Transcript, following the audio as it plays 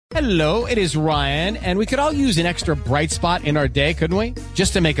Hello, it is Ryan, and we could all use an extra bright spot in our day, couldn't we?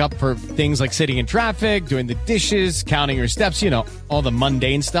 Just to make up for things like sitting in traffic, doing the dishes, counting your steps, all the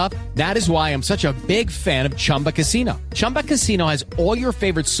mundane stuff. That is why I'm such a big fan of Chumba Casino. Chumba Casino has all your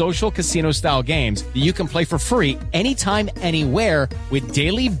favorite social casino-style games that you can play for free anytime, anywhere with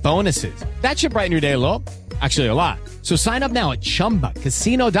daily bonuses. That should brighten your day a little. Actually, a lot. So sign up now at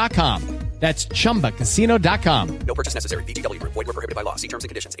ChumbaCasino.com. That's ChumbaCasino.com. No purchase necessary. VGW Group. Void where prohibited by law. See terms and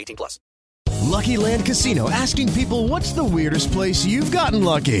conditions. 18+. Lucky Land Casino, asking people, what's the weirdest place you've gotten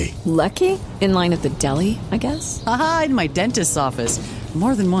lucky? Lucky? In line at the deli, I guess? Aha, in my dentist's office.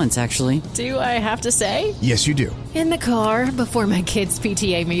 More than once, actually. Do I have to say? Yes, you do. In the car before my kids'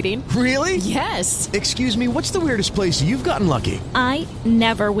 PTA meeting. Really? Yes. Excuse me, what's the weirdest place you've gotten lucky? I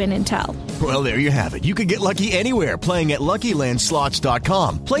never win and tell. Well, there you have it. You can get lucky anywhere, playing at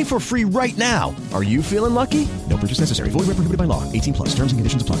LuckyLandSlots.com. Play for free right now. Are you feeling lucky? No purchase necessary. Void where prohibited by law. 18+. Terms and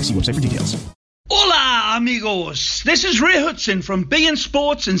conditions apply. See website for details. Hola, amigos. This is Ray Hudson from beIN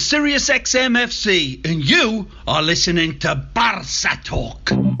Sports and Sirius XM FC, and you are listening to Barca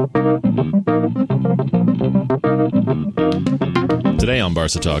Talk. Today on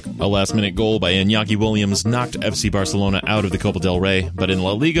Barca Talk, a last-minute goal by Iñaki Williams knocked FC Barcelona out of the Copa del Rey, but in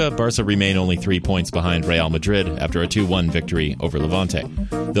La Liga, Barca remain only 3 points behind Real Madrid after a 2-1 victory over Levante.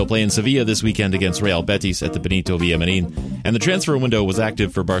 They'll play in Sevilla this weekend against Real Betis at the Benito Villamarin, and the transfer window was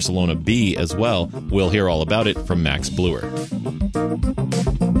active for Barcelona B as well. We'll hear all about it from Max Bluer.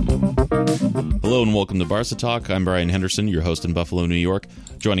 Hello and welcome to Barca Talk. I'm Brian Henderson, your host in Buffalo, New York.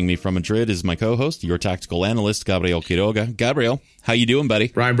 Joining me from Madrid is my co-host, your tactical analyst, Gabriel Quiroga. Gabriel, how you doing, buddy?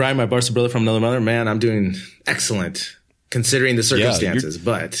 Brian, my Barca brother from another mother. Man, I'm doing excellent considering the circumstances,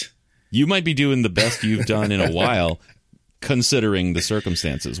 but you might be doing the best you've done in a while. Considering the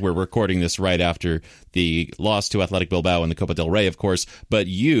circumstances. We're recording this right after the loss to Athletic Bilbao in the Copa del Rey, of course, but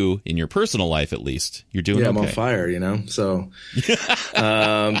you, in your personal life at least, you're doing okay. I'm on fire, So,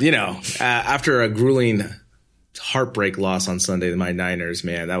 after a grueling heartbreak loss on Sunday to my Niners,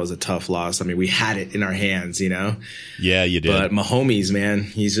 man, that was a tough loss. I mean, we had it in our hands, Yeah, you did. But Mahomes, man,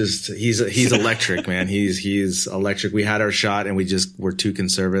 he's electric, man. He's electric. We had our shot and we just were too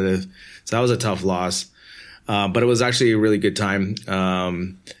conservative. So that was a tough loss. But it was actually a really good time.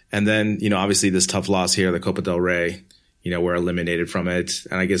 And then, obviously this tough loss here, the Copa del Rey, we're eliminated from it.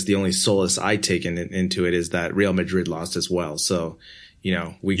 And I guess the only solace I take into it is that Real Madrid lost as well. So,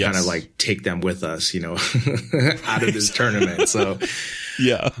 we kind of like take them with us, out of this tournament. So,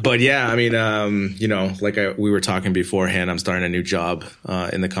 yeah. But yeah, I mean, we were talking beforehand, I'm starting a new job,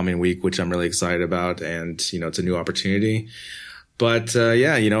 in the coming week, which I'm really excited about. And, it's a new opportunity. But,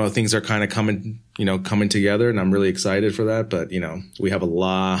 things are kind of coming together, and I'm really excited for that. But, we have a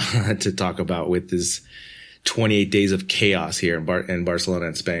lot to talk about with this 28 days of chaos here in Barcelona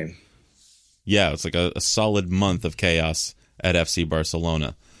and Spain. Yeah, it's like a solid month of chaos at FC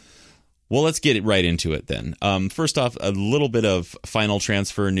Barcelona. Well, let's get right into it then. First off, a little bit of final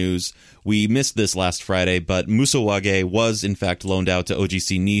transfer news. We missed this last Friday, but Moussa Wagué was in fact loaned out to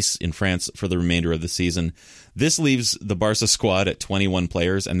OGC Nice in France for the remainder of the season. This leaves the Barca squad at 21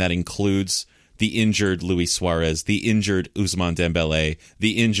 players, and that includes the injured Luis Suarez, the injured Ousmane Dembélé,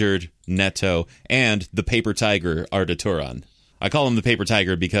 the injured Neto, and the paper tiger Arda Turan. I call him the paper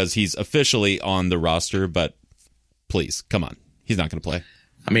tiger because he's officially on the roster, but please, come on. He's not going to play.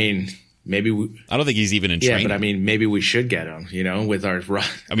 I mean, I don't think he's even in training. Yeah, but I mean, maybe we should get him, with our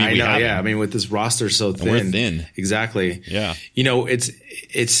with this roster so thin. And we're thin. Exactly. Yeah.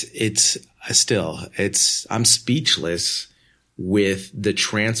 I'm speechless with the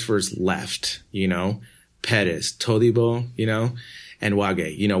transfers left, Perez, Todibo, and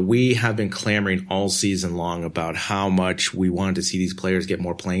Wagué. We have been clamoring all season long about how much we wanted to see these players get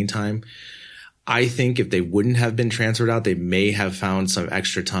more playing time. I think if they wouldn't have been transferred out, they may have found some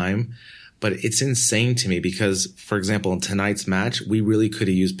extra time. But it's insane to me because, for example, in tonight's match, we really could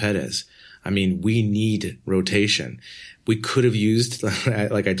have used Perez. I mean, we need rotation. We could have used,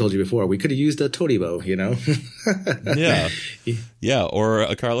 like I told you before, we could have used a Todibo, Yeah, or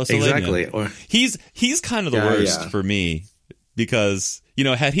a Carlos Alenia. Exactly. Or he's kind of the worst for me because,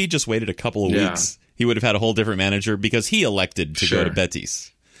 had he just waited a couple of weeks, he would have had a whole different manager because he elected to go to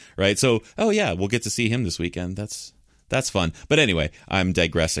Betis. Right. So, we'll get to see him this weekend. That's fun. But anyway, I'm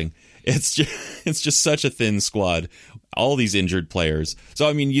digressing. It's just such a thin squad. All these injured players. So,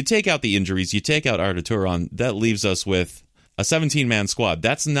 I mean, you take out the injuries, you take out Arda Turan, that leaves us with a 17-man squad.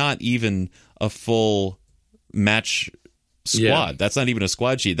 That's not even a full match squad. Yeah. That's not even a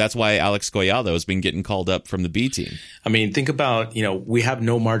squad sheet. That's why Alex Collado has been getting called up from the B team. I mean, think about, we have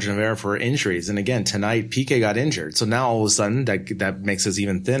no margin of error for injuries. And again, tonight, PK got injured. So now all of a sudden that makes us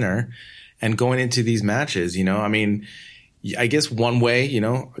even thinner. And going into these matches, I mean, I guess one way,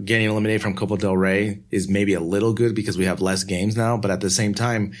 getting eliminated from Copa del Rey is maybe a little good because we have less games now. But at the same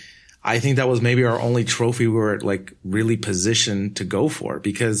time, I think that was maybe our only trophy we were like really positioned to go for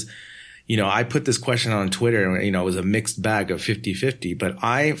because, I put this question on Twitter and, it was a mixed bag of 50-50.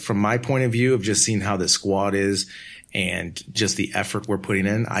 But from my point of view of just seeing how the squad is and just the effort we're putting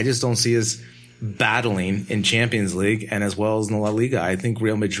in, I just don't see us battling in Champions League and as well as in the La Liga. I think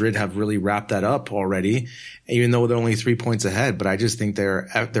Real Madrid have really wrapped that up already, even though they're only 3 points ahead. But I just think their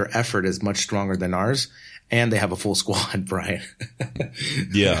effort is much stronger than ours, and they have a full squad, Brian.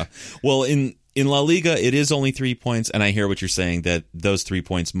 Yeah. Well, in La Liga, it is only 3 points, and I hear what you're saying, that those 3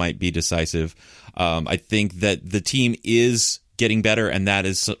 points might be decisive. I think that the team is getting better, and that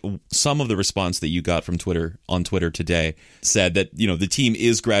is some of the response that you got from on Twitter today said that, the team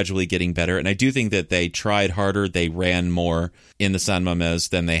is gradually getting better. And I do think that they tried harder. They ran more in the San Mamés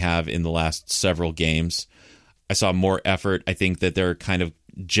than they have in the last several games. I saw more effort. I think that they're kind of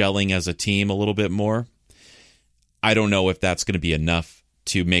gelling as a team a little bit more. I don't know if that's going to be enough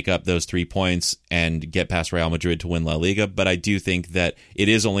to make up those 3 points and get past Real Madrid to win La Liga. But I do think that it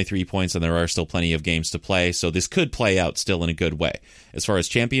is only 3 points and there are still plenty of games to play. So this could play out still in a good way. As far as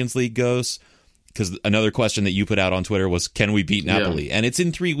Champions League goes, because another question that you put out on Twitter was, can we beat Napoli? Yeah. And it's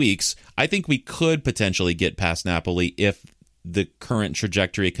in 3 weeks. I think we could potentially get past Napoli if the current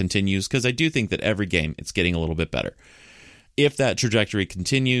trajectory continues, because I do think that every game it's getting a little bit better. If that trajectory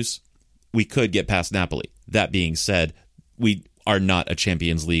continues, we could get past Napoli. That being said, we are not a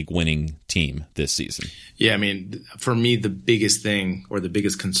Champions League winning team this season. Yeah, I mean, for me, the biggest thing or the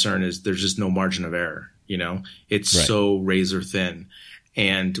biggest concern is there's just no margin of error. It's right. So razor thin.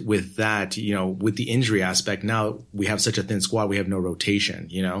 And with that, with the injury aspect, now we have such a thin squad, we have no rotation,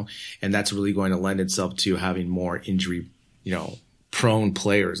 and that's really going to lend itself to having more injury, prone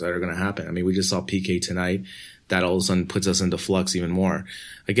players that are going to happen. I mean, we just saw PK tonight. That all of a sudden puts us into flux even more.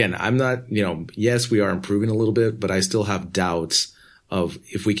 Again, I'm not, yes, we are improving a little bit, but I still have doubts of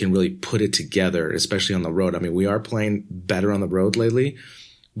if we can really put it together, especially on the road. I mean, we are playing better on the road lately,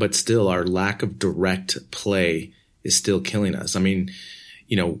 but still our lack of direct play is still killing us. I mean,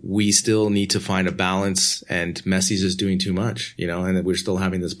 we still need to find a balance, and Messi's just doing too much, and we're still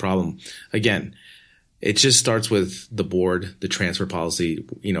having this problem. Again, it just starts with the board, the transfer policy.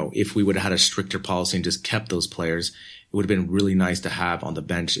 If we would have had a stricter policy and just kept those players, it would have been really nice to have on the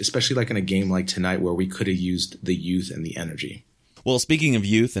bench, especially like in a game like tonight where we could have used the youth and the energy. Well, speaking of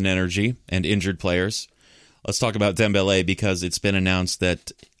youth and energy and injured players, let's talk about Dembélé, because it's been announced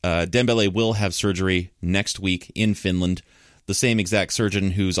that Dembélé will have surgery next week in Finland. The same exact surgeon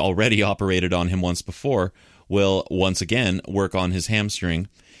who's already operated on him once before will once again work on his hamstring.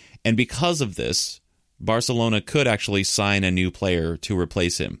 And because of this, Barcelona could actually sign a new player to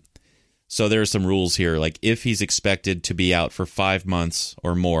replace him. So there are some rules here. Like, if he's expected to be out for 5 months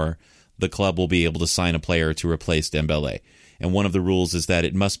or more, the club will be able to sign a player to replace Dembélé. And one of the rules is that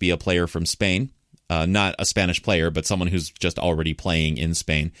it must be a player from Spain, not a Spanish player, but someone who's just already playing in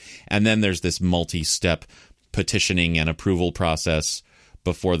Spain. And then there's this multi-step petitioning and approval process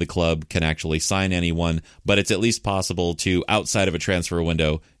before the club can actually sign anyone, but it's at least possible to, outside of a transfer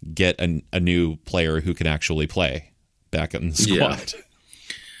window, get a new player who can actually play back in the squad. Yeah.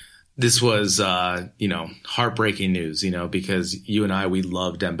 This was, heartbreaking news, because you and I, we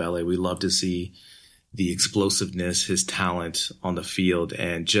love Dembélé. We love to see the explosiveness, his talent on the field,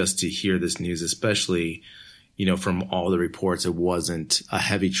 and just to hear this news, especially, from all the reports, it wasn't a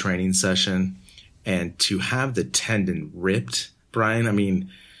heavy training session, and to have the tendon ripped, Brian, I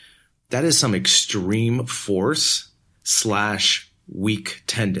mean, that is some extreme force / weak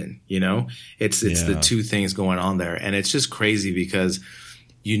tendon, It's the two things going on there. And it's just crazy because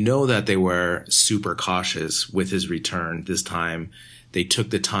that they were super cautious with his return this time. They took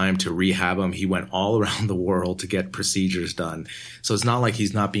the time to rehab him. He went all around the world to get procedures done. So it's not like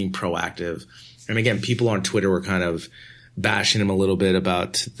he's not being proactive. And again, people on Twitter were kind of bashing him a little bit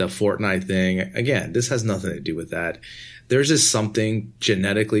about the Fortnite thing. Again, this has nothing to do with that. There's just something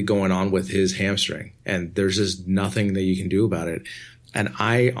genetically going on with his hamstring, and there's just nothing that you can do about it. And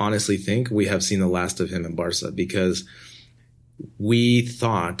I honestly think we have seen the last of him in Barca, because we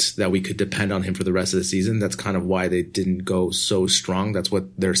thought that we could depend on him for the rest of the season. That's kind of why they didn't go so strong. That's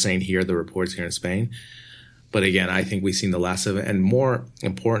what they're saying here, the reports here in Spain. But again, I think we've seen the last of it. And more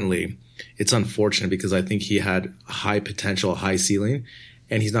importantly, it's unfortunate because I think he had high potential, high ceiling,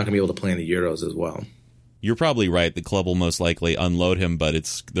 and he's not going to be able to play in the Euros as well. you're probably right. The club will most likely unload him,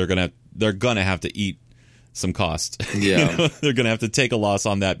 but they're gonna have to eat some cost. Yeah. They're gonna have to take a loss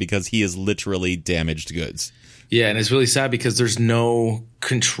on that because he is literally damaged goods. Yeah, and it's really sad because there's no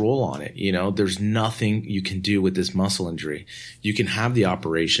control on it. There's nothing you can do with this muscle injury. You can have the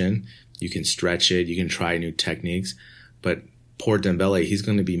operation, you can stretch it, you can try new techniques, but poor Dembele, he's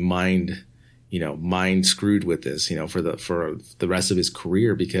going to be mind screwed with this, for the rest of his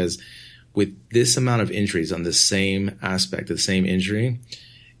career, because with this amount of injuries on the same aspect, the same injury,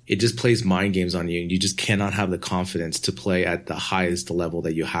 it just plays mind games on you, and you just cannot have the confidence to play at the highest level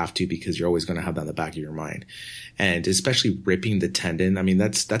that you have to, because you're always going to have that in the back of your mind. And especially ripping the tendon, I mean,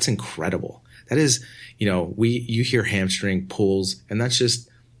 that's incredible. That is, you hear hamstring pulls, and that's just,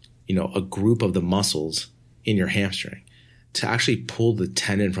 a group of the muscles in your hamstring. To actually pull the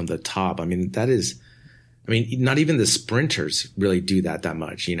tendon from the top, I mean, not even the sprinters really do that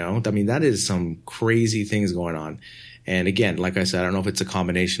much, I mean, that is some crazy things going on. And again, like I said, I don't know if it's a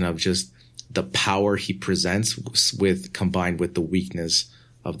combination of just the power he presents combined with the weakness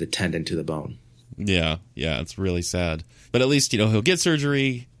of the tendon to the bone. Yeah, it's really sad. But at least, he'll get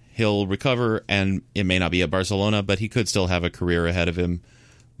surgery, he'll recover, and it may not be at Barcelona, but he could still have a career ahead of him,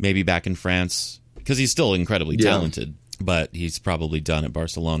 maybe back in France, because he's still incredibly talented, but he's probably done at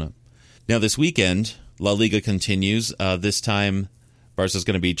Barcelona. Now, this weekend, La Liga continues. This time, Barca's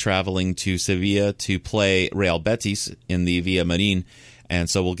going to be traveling to Sevilla to play Real Betis in the Villa Marin, and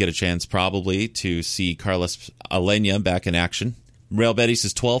so we'll get a chance probably to see Carlos Aleña back in action. Real Betis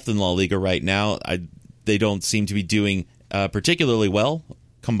is 12th in La Liga right now. They don't seem to be doing particularly well.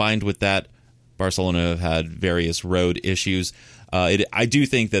 Combined with that, Barcelona have had various road issues. I do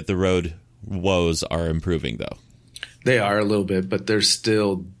think that the road woes are improving, though. They are a little bit, but they're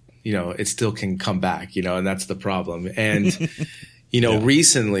still, it still can come back, and that's the problem. And,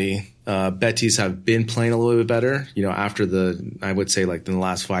 recently, Betis have been playing a little bit better, after I would say like in the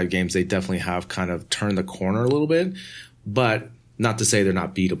last 5 games, they definitely have kind of turned the corner a little bit, but not to say they're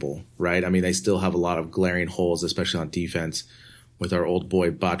not beatable, right? I mean, they still have a lot of glaring holes, especially on defense with our old boy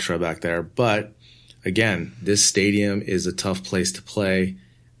Batra back there. But again, this stadium is a tough place to play.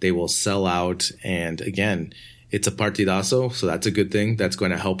 They will sell out. And again, it's a partidazo, so that's a good thing. That's going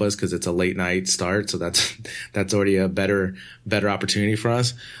to help us because it's a late night start. So that's already a better opportunity for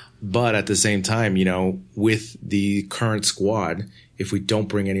us. But at the same time, with the current squad, if we don't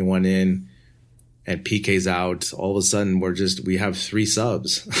bring anyone in and PK's out, all of a sudden we have 3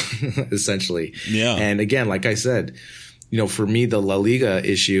 subs essentially. Yeah. And again, like I said, for me, the La Liga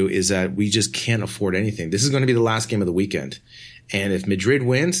issue is that we just can't afford anything. This is going to be the last game of the weekend. And if Madrid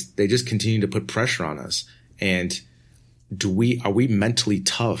wins, they just continue to put pressure on us. And are we mentally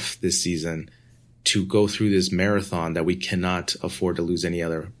tough this season to go through this marathon that we cannot afford to lose any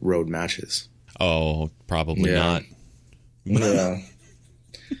other road matches? Oh, probably not. Yeah.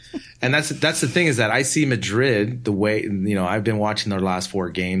 And that's the thing, is that I see Madrid the way, I've been watching their last 4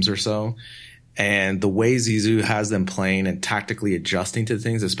 games or so, and the way Zizou has them playing and tactically adjusting to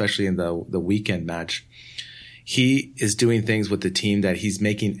things, especially in the weekend match, he is doing things with the team that he's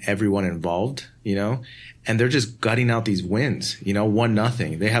making everyone involved, and they're just gutting out these wins,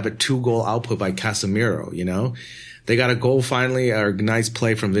 1-0. They have a 2-goal output by Casemiro, they got a goal finally, or a nice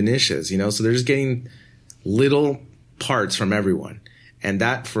play from Vinicius, so they're just getting little parts from everyone. And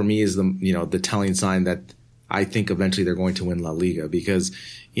that for me is the telling sign that I think eventually they're going to win La Liga, because,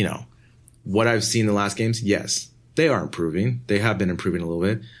 what I've seen in the last games, yes, they are improving. They have been improving a little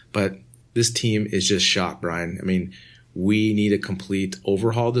bit, but this team is just shot, Brian. I mean, we need a complete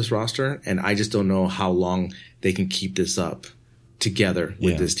overhaul of this roster, and I just don't know how long they can keep this up together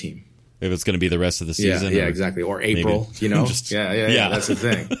with this team. If it's going to be the rest of the season. Yeah, exactly. Or April, just, yeah. That's the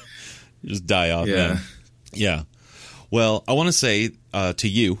thing. Just die off, man. Yeah. Well, I want to say to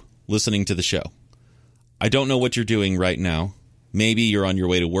you, listening to the show, I don't know what you're doing right now. Maybe you're on your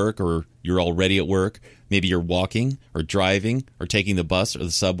way to work, or you're already at work. Maybe you're walking or driving or taking the bus or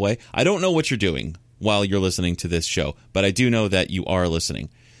the subway. I don't know what you're doing while you're listening to this show, but I do know that you are listening.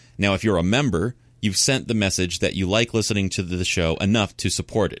 Now, if you're a member, you've sent the message that you like listening to the show enough to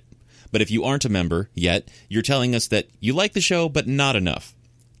support it. But if you aren't a member yet, you're telling us that you like the show, but not enough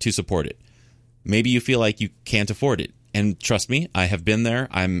to support it. Maybe you feel like you can't afford it. And trust me, I have been there.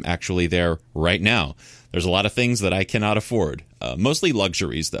 I'm actually there right now. There's a lot of things that I cannot afford, mostly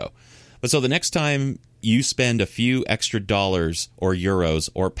luxuries, though. But so the next time you spend a few extra dollars or euros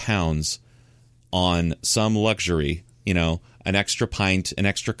or pounds on some luxury, an extra pint, an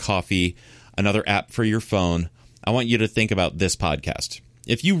extra coffee, another app for your phone, I want you to think about this podcast.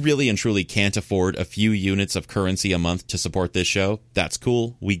 If you really and truly can't afford a few units of currency a month to support this show, that's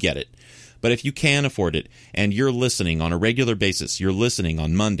cool. We get it. But if you can afford it and you're listening on a regular basis, you're listening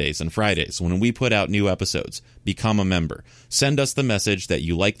on Mondays and Fridays when we put out new episodes, become a member. Send us the message that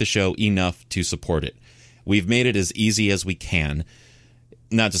you like the show enough to support it. We've made it as easy as we can.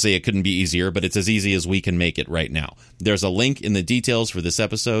 Not to say it couldn't be easier, but it's as easy as we can make it right now. There's a link in the details for this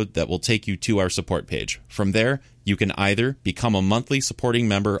episode that will take you to our support page. From there, you can either become a monthly supporting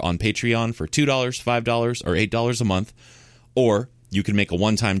member on Patreon for $2, $5, or $8 a month, or you can make a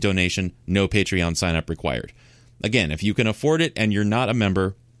one-time donation, no Patreon sign-up required. Again, if you can afford it and you're not a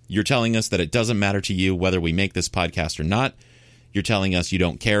member, you're telling us that it doesn't matter to you whether we make this podcast or not. You're telling us you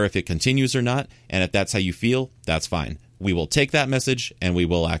don't care if it continues or not, and if that's how you feel, that's fine. We will take that message and we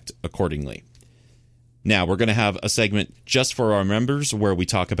will act accordingly. Now, we're going to have a segment just for our members where we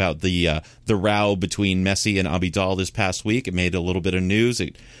talk about the row between Messi and Abidal this past week. It made a little bit of news.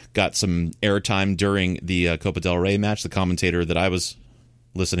 It got some airtime during the Copa del Rey match. The commentator that I was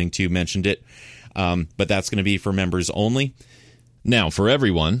listening to mentioned it. But that's going to be for members only. Now, for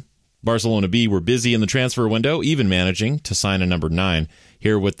everyone, Barcelona B were busy in the transfer window, even managing to sign a number 9.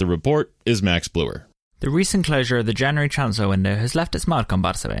 Here with the report is Max Bluer. The recent closure of the January transfer window has left its mark on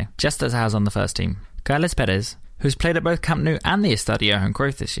Barça B, just as it has on the first team. Carles Perez, who's played at both Camp Nou and the Estadio Johan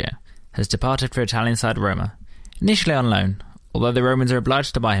Cruyff this year, has departed for Italian side Roma, initially on loan, although the Romans are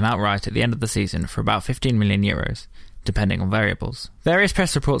obliged to buy him outright at the end of the season for about 15 million euros, depending on variables. Various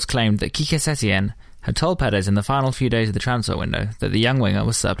press reports claimed that Quique Setién had told Perez in the final few days of the transfer window that the young winger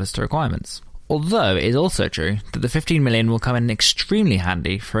was surplus to requirements. Although it is also true that the 15 million will come in extremely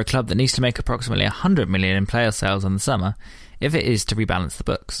handy for a club that needs to make approximately 100 million in player sales in the summer if it is to rebalance the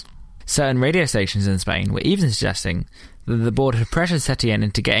books. Certain radio stations in Spain were even suggesting that the board had pressured Setién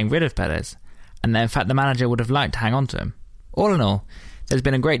into getting rid of Perez, and that in fact the manager would have liked to hang on to him. All in all, there's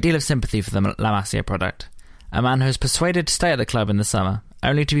been a great deal of sympathy for the La Masia product, a man who was persuaded to stay at the club in the summer,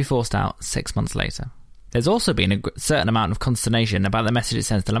 only to be forced out 6 months later. There's also been a certain amount of consternation about the message it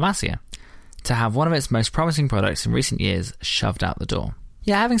sends to La Masia, to have one of its most promising products in recent years shoved out the door.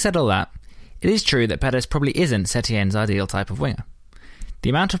 Yeah, having said all that, it is true that Perez probably isn't Setién's ideal type of winger.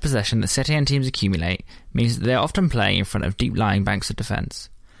 The amount of possession that Setién teams accumulate means that they are often playing in front of deep-lying banks of defence,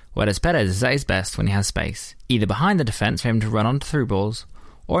 whereas Perez is at his best when he has space, either behind the defence for him to run onto through balls,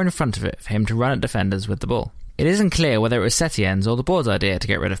 or in front of it for him to run at defenders with the ball. It isn't clear whether it was Setién's or the board's idea to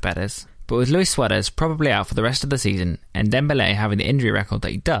get rid of Perez, but with Luis Suarez probably out for the rest of the season and Dembélé having the injury record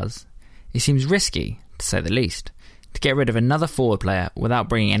that he does, it seems risky, to say the least, to get rid of another forward player without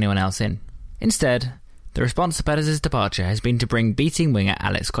bringing anyone else in. Instead, the response to Perez's departure has been to bring beating winger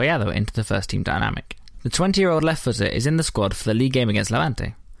Alex Collado into the first-team dynamic. The 20-year-old left-footer is in the squad for the league game against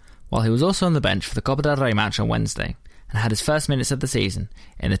Levante, while he was also on the bench for the Copa del Rey match on Wednesday and had his first minutes of the season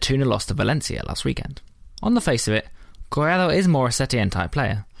in the 2-0 loss to Valencia last weekend. On the face of it, Collado is more a Setién-type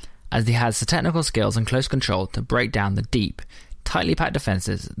player, as he has the technical skills and close control to break down the deep, tightly packed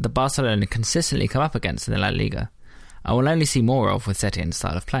defences that Barcelona consistently come up against in the La Liga, and will only see more of with Setién's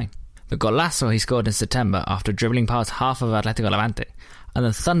style of play. The golazo he scored in September after dribbling past half of Atletico Levante, and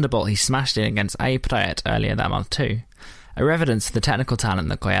the thunderbolt he smashed in against A. Prayet earlier that month too, are evidence of the technical talent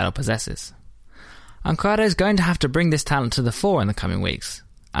that Collado possesses. And Collado is going to have to bring this talent to the fore in the coming weeks,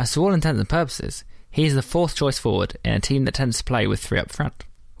 as to all intents and purposes, he is the fourth choice forward in a team that tends to play with 3 up front.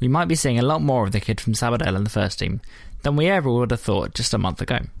 We might be seeing a lot more of the kid from Sabadell in the first team than we ever would have thought just a month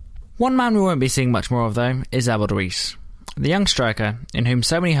ago. One man we won't be seeing much more of though is Abel Ruiz. The young striker, in whom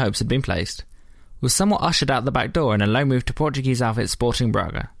so many hopes had been placed, was somewhat ushered out the back door in a loan move to Portuguese outfit Sporting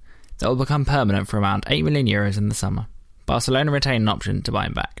Braga that will become permanent for around 8 million euros in the summer. Barcelona retain an option to buy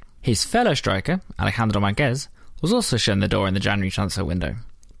him back. His fellow striker, Alejandro Marquez, was also shown the door in the January transfer window.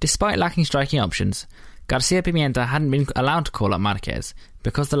 Despite lacking striking options, Garcia Pimienta hadn't been allowed to call up Marquez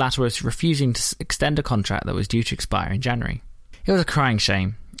because the latter was refusing to extend a contract that was due to expire in January. It was a crying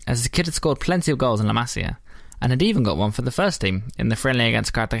shame, as the kid had scored plenty of goals in La Masia, and had even got one for the first team in the friendly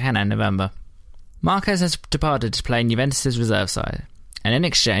against Cartagena in November. Marquez has departed to play in Juventus' reserve side, and in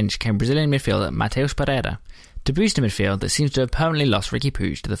exchange came Brazilian midfielder Mateus Pereira to boost a midfield that seems to have permanently lost Ricky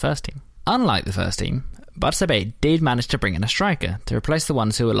Puig to the first team. Unlike the first team, Barça B did manage to bring in a striker to replace the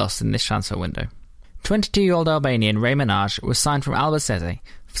ones who were lost in this transfer window. 22-year-old Albanian Ray Menage was signed from Albacete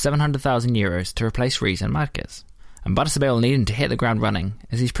for €700,000 to replace Ruiz and Marquez, and Barça B will need him to hit the ground running,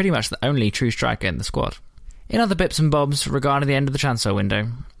 as he's pretty much the only true striker in the squad. In other bits and bobs regarding the end of the transfer window,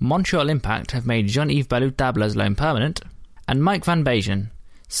 Montreal Impact have made Jean-Yves Balut-Tabla's loan permanent, and Mike van Bejen,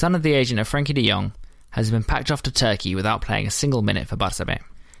 son of the agent of Frenkie de Jong, has been packed off to Turkey without playing a single minute for Barça B.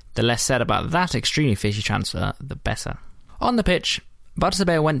 The less said about that extremely fishy transfer, the better. On the pitch, Barça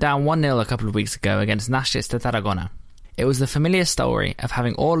B went down 1-0 a couple of weeks ago against Nashville de Tarragona. It was the familiar story of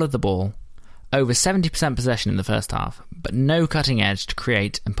having all of the ball, over 70% possession in the first half, but no cutting edge to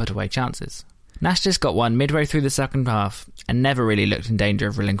create and put away chances. Nash just got one midway through the second half and never really looked in danger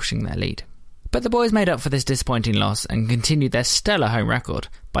of relinquishing their lead. But the boys made up for this disappointing loss and continued their stellar home record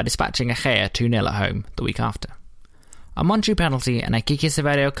by dispatching Echea 2-0 at home the week after. A Monchu penalty and a Kike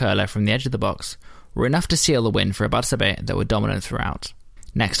Severio curler from the edge of the box were enough to seal the win for a Barça B that were dominant throughout.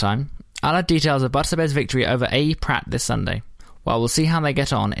 Next time, I'll add details of Barça B's victory over AE Prat this Sunday, while we'll see how they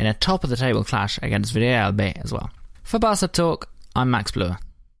get on in a top-of-the-table clash against Villarreal B as well. For Barça Talk, I'm Max Bleuer.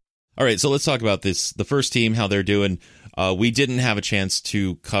 All right, so let's talk about this. The first team, how they're doing. We didn't have a chance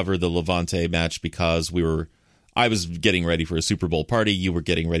to cover the Levante match because I was getting ready for a Super Bowl party. You were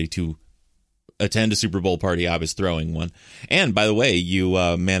getting ready to attend a Super Bowl party. I was throwing one. And by the way, you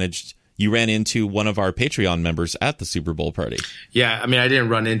ran into one of our Patreon members at the Super Bowl party. Yeah, I mean, I didn't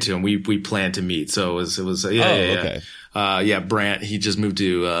run into him. We planned to meet, so it was okay. Brant, he just moved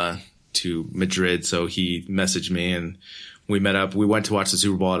to Madrid, so he messaged me and we met up. We went to watch the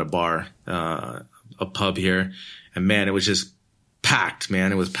Super Bowl at a bar, a pub here, and man, it was just packed.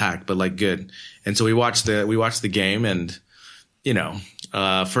 Man, it was packed, but like good. And so we watched the game, and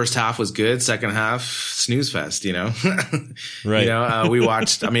first half was good. Second half, snooze fest. Right. We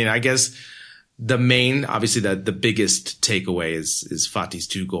watched. I mean, I guess obviously the biggest takeaway is Fati's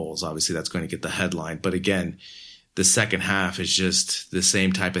 2 goals. Obviously, that's going to get the headline. But again, the second half is just the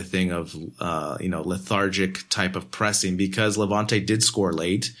same type of thing of lethargic type of pressing, because Levante did score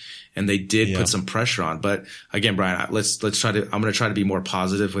late and they did put some pressure on. But again, Brian, let's try to. I'm going to try to be more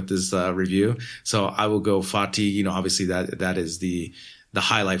positive with this review. So I will go Fati. Obviously that is the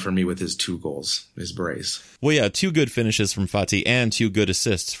highlight for me with his 2 goals, his brace. Well, yeah, 2 good finishes from Fati and 2 good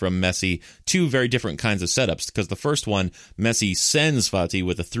assists from Messi. 2 very different kinds of setups, because the first one, Messi sends Fati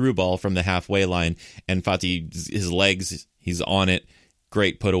with a through ball from the halfway line, and Fati, his legs, he's on it,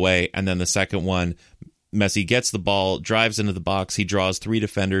 great put away. And then the second one, Messi gets the ball, drives into the box, he draws 3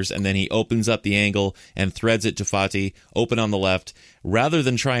 defenders, and then he opens up the angle and threads it to Fati, open on the left. Rather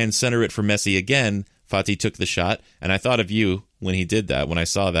than try and center it for Messi again, Fati took the shot, and I thought of you when he did that, when I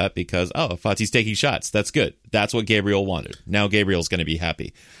saw that, because, Fati's taking shots. That's good. That's what Gabriel wanted. Now Gabriel's going to be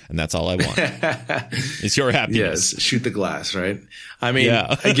happy, and that's all I want. It's your happiness. Yes, shoot the glass, right? I mean,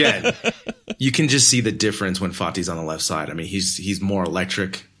 again, you can just see the difference when Fati's on the left side. I mean, he's more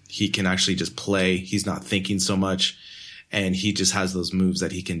electric. He can actually just play. He's not thinking so much, and he just has those moves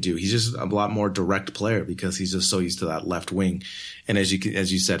that he can do. He's just a lot more direct player because he's just so used to that left wing. And as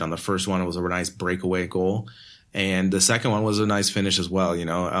you said, on the first one, it was a nice breakaway goal. And the second one was a nice finish as well. The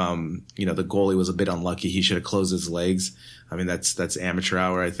goalie was a bit unlucky. He should have closed his legs. I mean, that's amateur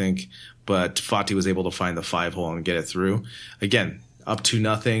hour, I think. But Fati was able to find the 5-hole and get it through. Again, up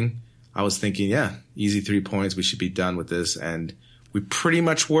 2-0. I was thinking, easy 3 points. We should be done with this. And we pretty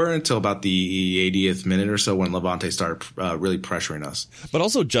much were until about the 80th minute or so when Levante started really pressuring us. But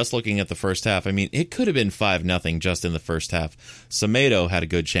also just looking at the first half, I mean, it could have been 5-0 just in the first half. Semedo had a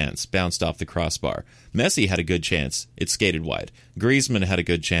good chance, bounced off the crossbar. Messi had a good chance. It skated wide. Griezmann had a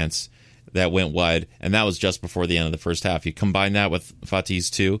good chance that went wide, and that was just before the end of the first half. You combine that with Fati's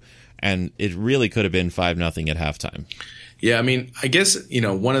 2, and it really could have been 5-0 at halftime. Yeah, I mean, I guess,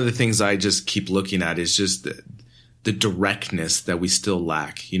 one of the things I just keep looking at is just the directness that we still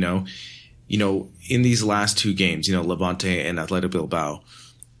lack, in these last 2 games, Levante and Athletic Bilbao,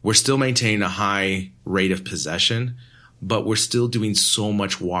 we're still maintaining a high rate of possession, but we're still doing so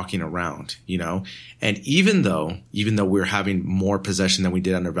much walking around, and even though we're having more possession than we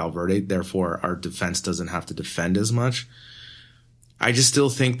did under Valverde, therefore our defense doesn't have to defend as much. I just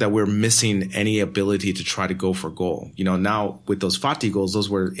still think that we're missing any ability to try to go for goal. Now with those Fati goals, those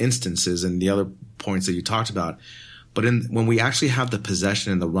were instances and the other points that you talked about. But when we actually have the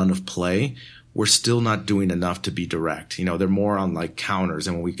possession and the run of play, we're still not doing enough to be direct. They're more on like counters,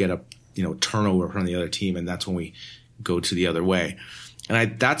 and when we get a turnover from the other team, and that's when we go to the other way.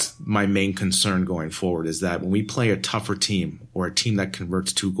 And that's my main concern going forward, is that when we play a tougher team or a team that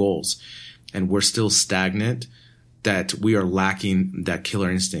converts 2 goals, and we're still stagnant, that we are lacking that killer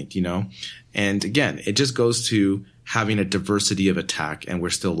instinct. And again, it just goes to having a diversity of attack, and we're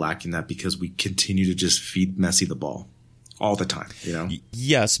still lacking that because we continue to just feed Messi the ball all the time,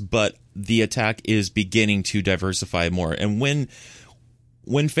 Yes, but the attack is beginning to diversify more. And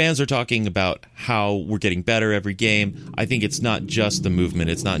when fans are talking about how we're getting better every game, I think it's not just the movement,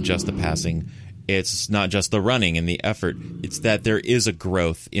 it's not just the passing, it's not just the running and the effort. It's that there is a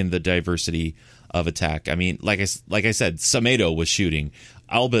growth in the diversity of attack. I mean, like I said, Semedo was shooting.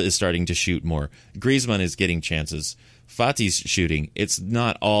 Alba is starting to shoot more. Griezmann is getting chances. Fati's shooting. It's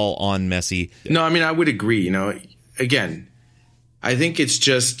not all on Messi. No, I mean, I would agree. Again, I think it's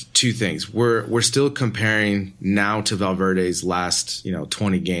just two things. We're still comparing now to Valverde's last,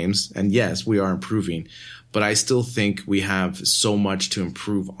 20 games. And yes, we are improving, but I still think we have so much to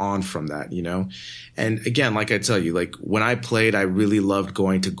improve on from that, And again, like I tell you, like when I played, I really loved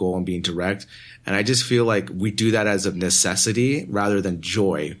going to goal and being direct. And I just feel like we do that as a necessity rather than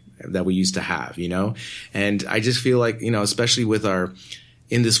joy that we used to have, And I just feel like, especially with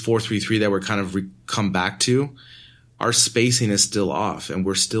in this 4-3-3 that we're kind of come back to, our spacing is still off and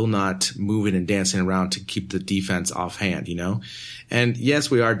we're still not moving and dancing around to keep the defense offhand, And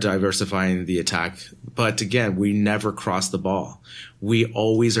yes, we are diversifying the attack, but again, we never cross the ball. We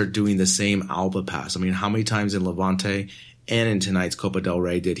always are doing the same Alba pass. I mean, how many times in Levante and in tonight's Copa del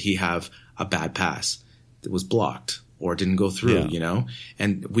Rey did he have a bad pass that was blocked or didn't go through,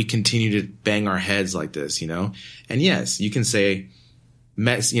 And we continue to bang our heads like this, And yes, you can say,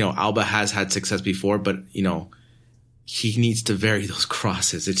 Alba has had success before, but, he needs to vary those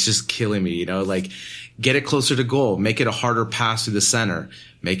crosses. It's just killing me, like get it closer to goal, make it a harder pass through the center,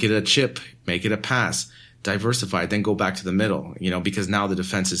 make it a chip, make it a pass, diversify, then go back to the middle, because now the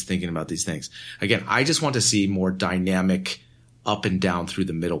defense is thinking about these things. Again, I just want to see more dynamic up and down through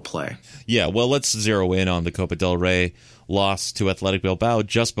the middle play. Yeah, well, let's zero in on the Copa del Rey loss to Athletic Bilbao.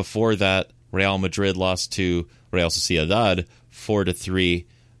 Just before that, Real Madrid lost to Real Sociedad 4-3.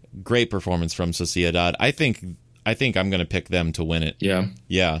 Great performance from Sociedad. I think I'm going to pick them to win it. Yeah.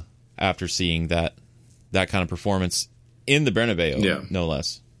 Yeah. After seeing that kind of performance in the Bernabeu, no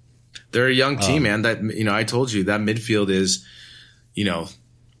less. They're a young team, man. That, I told you that midfield is,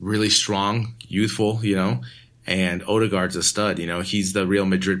 really strong, youthful, and Odegaard's a stud, he's the Real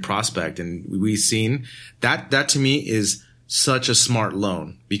Madrid prospect. And we've seen that to me is such a smart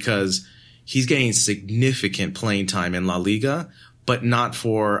loan because he's getting significant playing time in La Liga, but not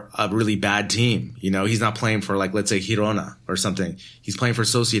for a really bad team. He's not playing for let's say Girona or something. He's playing for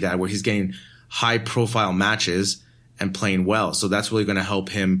Sociedad where he's getting high profile matches and playing well. So that's really going to help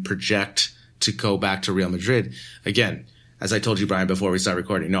him project to go back to Real Madrid. Again, as I told you, Brian, before we start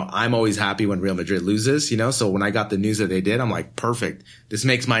recording, I'm always happy when Real Madrid loses, So when I got the news that they did, I'm like, perfect. This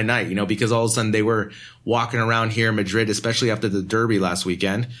makes my night, because all of a sudden they were walking around here in Madrid, especially after the derby last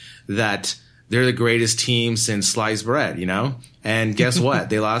weekend, that they're the greatest team since sliced bread, And guess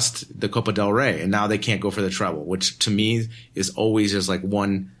what? They lost the Copa del Rey, and now they can't go for the treble, which to me is always just like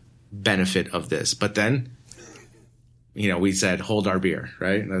one benefit of this. But then, we said, hold our beer,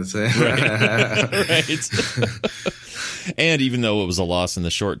 right? That's it. Right. And even though it was a loss in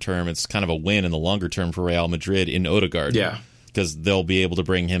the short term, it's kind of a win in the longer term for Real Madrid in Odegaard. Yeah. Because they'll be able to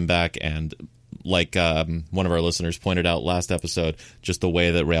bring him back and like one of our listeners pointed out last episode, just the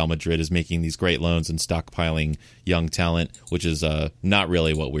way that Real Madrid is making these great loans and stockpiling young talent, which is not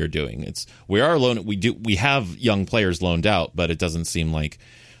really what we're doing. We have young players loaned out, but it doesn't seem like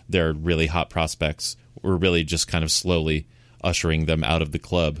they're really hot prospects. We're really just kind of slowly ushering them out of the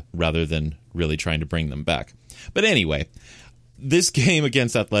club rather than really trying to bring them back. But anyway, this game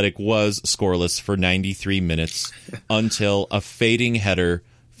against Athletic was scoreless for 93 minutes until a fading header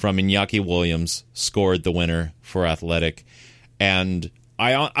from Iñaki Williams scored the winner for Athletic. And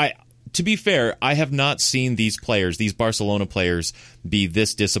I, to be fair, I have not seen these Barcelona players, be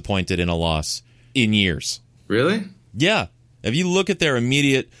this disappointed in a loss in years. Really? Yeah. If you look at their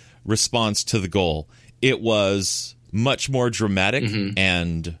immediate response to the goal, it was much more dramatic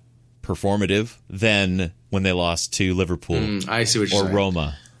and performative than when they lost to Liverpool I see what you're saying.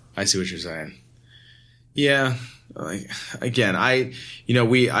 Roma. I see what you're saying. Yeah. Again, I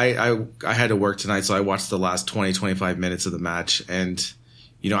had to work tonight, so I watched the last 20, 25 minutes of the match. And,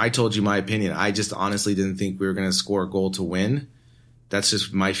 I told you my opinion. I just honestly didn't think we were going to score a goal to win. That's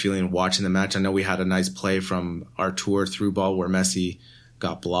just my feeling watching the match. I know we had a nice play from Artur through ball where Messi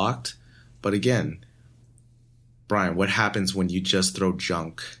got blocked. But again, Brian, what happens when you just throw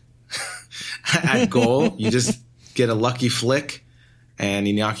junk at goal? You just get a lucky flick, and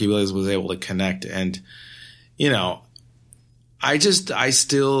Iñaki Williams was able to connect. And, I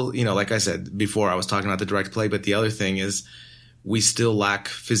still, like I said before, I was talking about the direct play, but the other thing is we still lack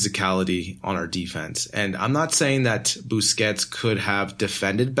physicality on our defense. And I'm not saying that Busquets could have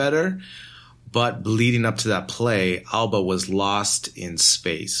defended better, but leading up to that play, Alba was lost in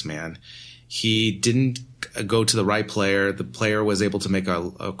space, man. He didn't go to the right player. The player was able to make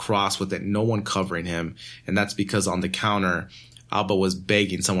a cross with it, no one covering him. And that's because on the counter, Alba was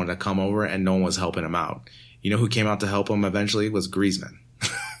begging someone to come over and no one was helping him out. Who came out to help him eventually was Griezmann.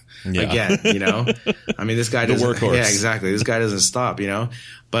 Yeah. Again, I mean, this guy doesn't, workhorse. Yeah, exactly. This guy doesn't stop,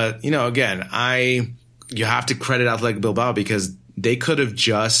 but, again, you have to credit Athletic Bilbao because they could have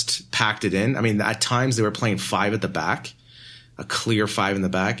just packed it in. I mean, at times they were playing 5 at the back. a clear 5 in the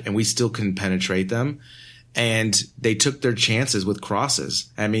back, and we still couldn't penetrate them. And they took their chances with crosses.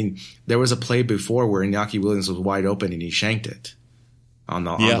 I mean, there was a play before where Iñaki Williams was wide open and he shanked it on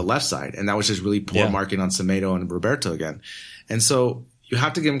the left side. And that was just really poor marking on Semedo and Roberto again. And so you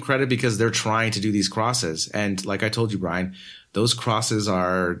have to give them credit because they're trying to do these crosses. And like I told you, Brian, those crosses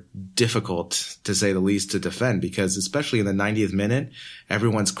are difficult, to say the least, to defend, because especially in the 90th minute,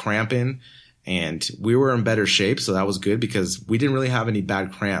 everyone's cramping. And we were in better shape, so that was good because we didn't really have any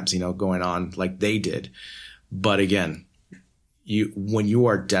bad cramps, going on like they did. But again, when you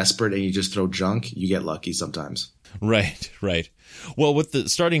are desperate and you just throw junk, you get lucky sometimes. Right. Well, with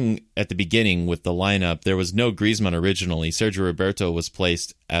starting at the beginning with the lineup, there was no Griezmann originally. Sergio Roberto was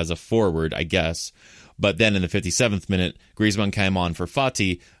placed as a forward, I guess. But then in the 57th minute, Griezmann came on for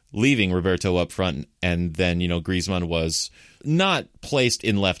Fati, leaving Roberto up front. And then, Griezmann was not placed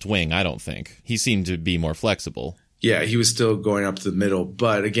in left wing, I don't think. He seemed to be more flexible. Yeah, he was still going up to the middle.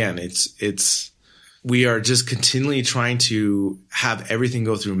 But again, we are just continually trying to have everything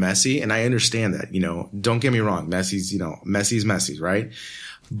go through Messi. And I understand that, don't get me wrong. Messi's Messi, right?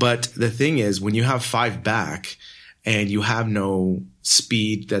 But the thing is, when you have 5 back and you have no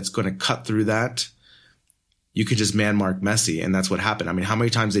speed that's going to cut through that, you could just man mark Messi. And that's what happened. I mean, how many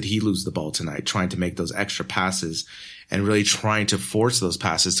times did he lose the ball tonight trying to make those extra passes and really trying to force those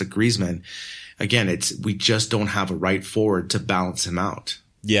passes to Griezmann? Again, we just don't have a right forward to balance him out.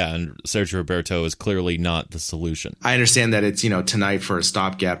 Yeah, and Sergio Roberto is clearly not the solution. I understand that it's, tonight for a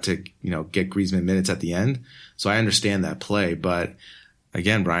stopgap to, get Griezmann minutes at the end. So I understand that play. But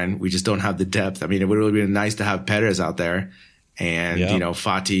again, Brian, we just don't have the depth. I mean, it would really be nice to have Perez out there and,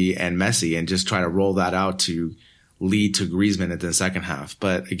 Fati and Messi and just try to roll that out to lead to Griezmann at the second half.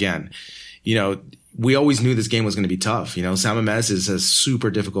 But again, we always knew this game was going to be tough. San Mamés is a super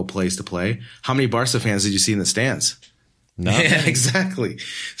difficult place to play. How many Barca fans did you see in the stands? Yeah, exactly.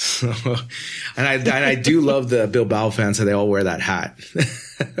 So, and I do love the Bilbao fans, so they all wear that hat.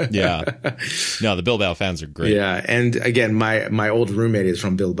 Yeah. No, the Bilbao fans are great. Yeah. And again, my old roommate is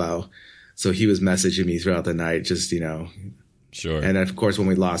from Bilbao, so he was messaging me throughout the night, just, Sure. And of course, when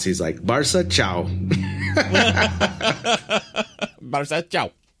we lost, he's like, Barca, ciao. Barca,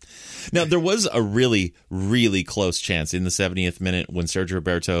 ciao. Now, there was a really, really close chance in the 70th minute when Sergio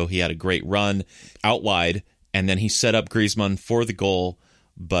Roberto, he had a great run out wide, and then he set up Griezmann for the goal,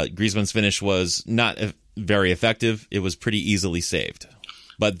 but Griezmann's finish was not very effective. It was pretty easily saved.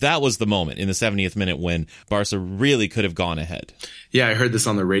 But that was the moment in the 70th minute when Barca really could have gone ahead. Yeah, I heard this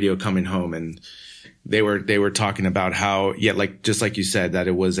on the radio coming home, and they were talking about how, just like you said, that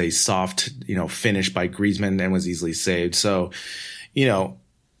it was a soft, finish by Griezmann and was easily saved. So,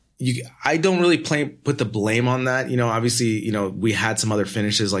 I don't really put the blame on that. Obviously, we had some other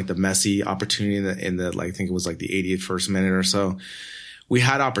finishes like the Messi opportunity in the I think it was like the 81st minute or so. We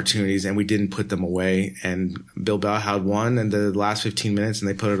had opportunities and we didn't put them away. And Bilbao had one in the last 15 minutes and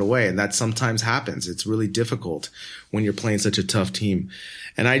they put it away. And that sometimes happens. It's really difficult when you're playing such a tough team.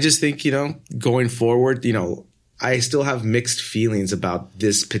 And I just think, going forward, I still have mixed feelings about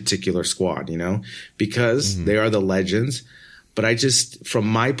this particular squad, because they are the legends. But I just, from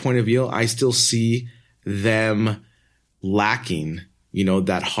my point of view, I still see them lacking,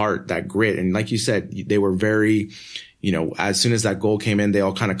 that heart, that grit. And like you said, they were very, as soon as that goal came in, they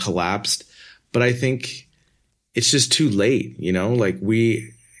all kind of collapsed. But I think it's just too late,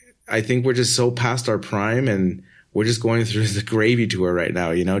 I think we're just so past our prime and we're just going through the gravy tour right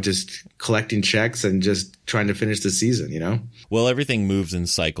now, just collecting checks and just trying to finish the season, Well, everything moves in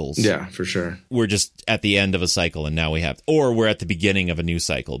cycles. Yeah, for sure. We're just at the end of a cycle and now or we're at the beginning of a new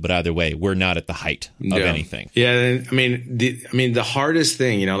cycle. But either way, we're not at the height of anything. Yeah. The hardest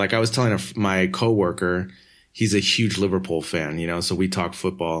thing, like I was telling my coworker, he's a huge Liverpool fan, so we talk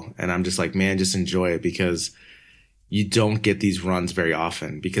football and I'm just like, man, just enjoy it because you don't get these runs very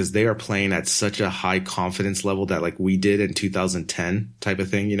often because they are playing at such a high confidence level that like we did in 2010 type of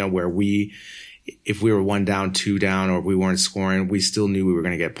thing, where if we were 1 down, 2 down, or we weren't scoring, we still knew we were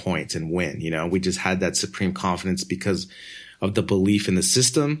going to get points and win. We just had that supreme confidence because of the belief in the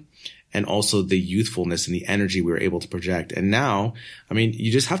system and also the youthfulness and the energy we were able to project. And now, you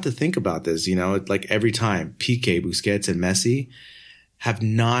just have to think about this, like every time Piqué, Busquets, and Messi have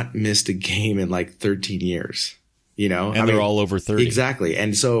not missed a game in like 13 years. And they're all over 30. Exactly.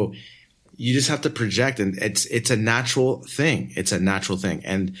 And so you just have to project and it's a natural thing. It's a natural thing.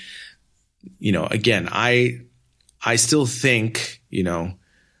 And, again, I still think,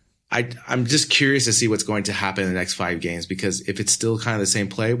 I'm just curious to see what's going to happen in the next 5 games, because if it's still kind of the same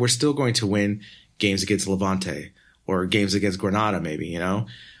play, we're still going to win games against Levante or games against Granada, maybe,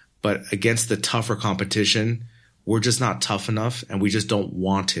 But against the tougher competition, we're just not tough enough, and we just don't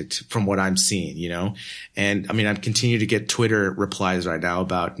want it from what I'm seeing, you know? And I mean, I continue to get Twitter replies right now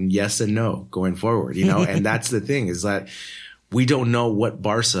about yes and no going forward, you know? And that's the thing, is that we don't know what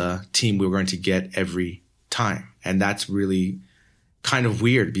Barca team we're going to get every time. And that's really kind of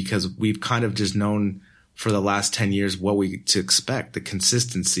weird, because we've kind of just known for the last 10 years what we to expect, the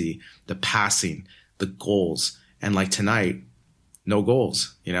consistency, the passing, the goals. And like tonight, no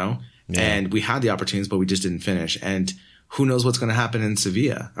goals, you know? Yeah. And we had the opportunities, but we just didn't finish. And who knows what's going to happen in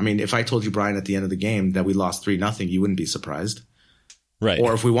Sevilla? I mean, if I told you, Brian, at the end of the game that we lost 3-0, you wouldn't be surprised. Right.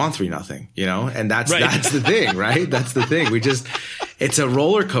 Or if we won 3-0, you know, and that's the thing, right? That's the thing. It's a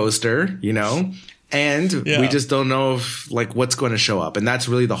roller coaster, you know, and we just don't know if like what's going to show up. And that's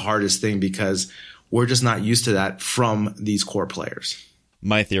really the hardest thing, because we're just not used to that from these core players.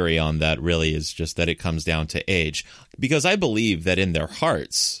 My theory on that really is just that it comes down to age, because I believe that in their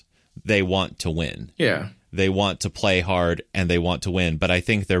hearts, they want to win. Yeah. They want to play hard and they want to win, but I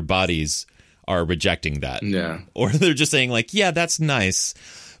think their bodies are rejecting that. Yeah. Or they're just saying like, yeah, that's nice,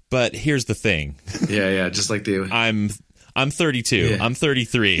 but here's the thing. Yeah. Just like I'm 32. Yeah. I'm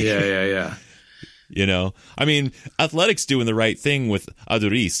 33. Yeah. You know, I mean, Athletic's doing the right thing with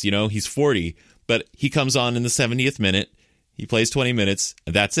Aduriz. You know, he's 40, but he comes on in the 70th minute. He plays 20 minutes.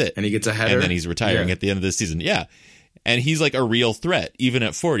 And that's it. And he gets a header. And then he's retiring at the end of the season. Yeah. And he's like a real threat, even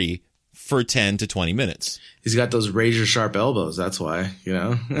at 40, for 10 to 20 minutes. He's got those razor sharp elbows. That's why, you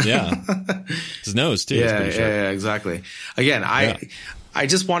know? Yeah. His nose, too. is pretty sharp. Yeah, exactly. Again, I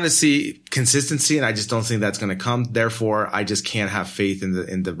just want to see consistency, and I just don't think that's going to come. Therefore, I just can't have faith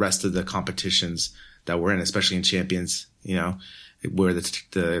in the rest of the competitions that we're in, especially in Champions, you know, where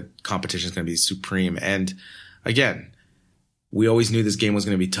the competition is going to be supreme. And again, we always knew this game was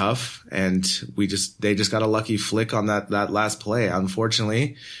going to be tough, and they just got a lucky flick on that last play.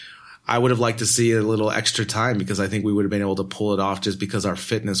 Unfortunately, I would have liked to see a little extra time, because I think we would have been able to pull it off just because our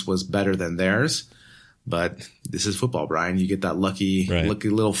fitness was better than theirs. But this is football, Brian. You get that lucky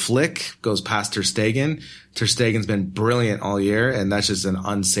little flick, goes past Ter Stegen. Ter Stegen's been brilliant all year, and that's just an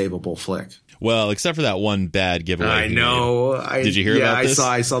unsavable flick. Well, except for that one bad giveaway. I know. Did you hear about this?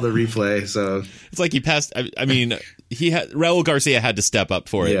 I saw the replay. So it's like he passed. I mean, Raul Garcia had to step up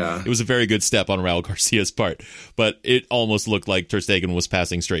for it. Yeah. It was a very good step on Raul Garcia's part, but it almost looked like Ter Stegen was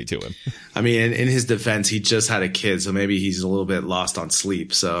passing straight to him. I mean, in his defense, he just had a kid, so maybe he's a little bit lost on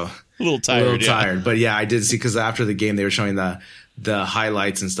sleep. So a little tired. But yeah, I did see, because after the game they were showing the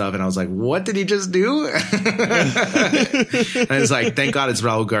highlights and stuff, and I was like, what did he just do? And it's like, thank God it's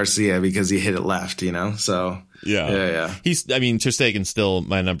Raul Garcia, because he hit it left, you know? So yeah. Ter Stegen's still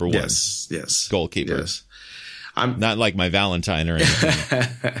my number one goalkeeper. Yes. I'm not like my Valentine or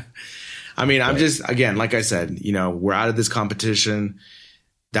anything. I mean, I'm just, again, like I said, you know, we're out of this competition.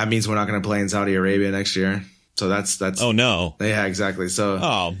 That means we're not going to play in Saudi Arabia next year. So that's. Oh no. Yeah, exactly. So.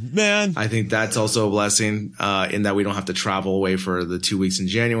 Oh man. I think that's also a blessing, in that we don't have to travel away for the 2 weeks in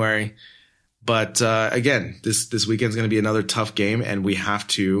January. But, again, this weekend's going to be another tough game, and we have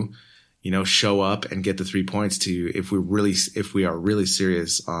to, you know, show up and get the 3 points if we are really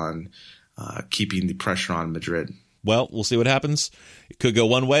serious on, keeping the pressure on Madrid. Well, we'll see what happens. It could go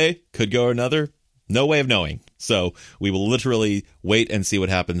one way, could go another. No way of knowing. So we will literally wait and see what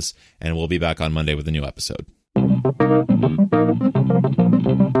happens, and we'll be back on Monday with a new episode.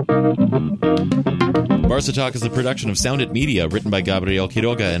 Barca Talk is the production of Soundit Media, written by Gabriel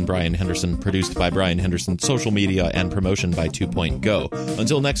Quiroga and Brian Henderson, produced by Brian Henderson, social media and promotion by 2.go.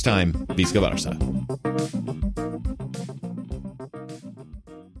 Until next time, Visca Barca.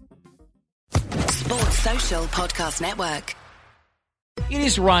 Sports Social Podcast Network. It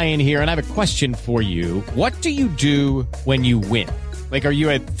is Ryan here, and I have a question for you. What do you do when you win? Like, are you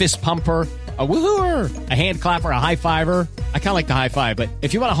a fist pumper, a woohooer, a hand clapper, a high fiver? I kind of like the high five, but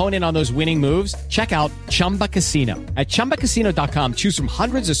if you want to hone in on those winning moves, check out Chumba Casino. At ChumbaCasino.com, choose from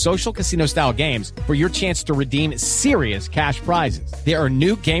hundreds of social casino-style games for your chance to redeem serious cash prizes. There are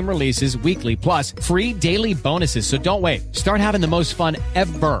new game releases weekly, plus free daily bonuses, so don't wait. Start having the most fun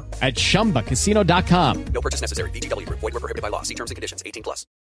ever at ChumbaCasino.com. No purchase necessary. VGW. Void where prohibited by law. See terms and conditions. 18+.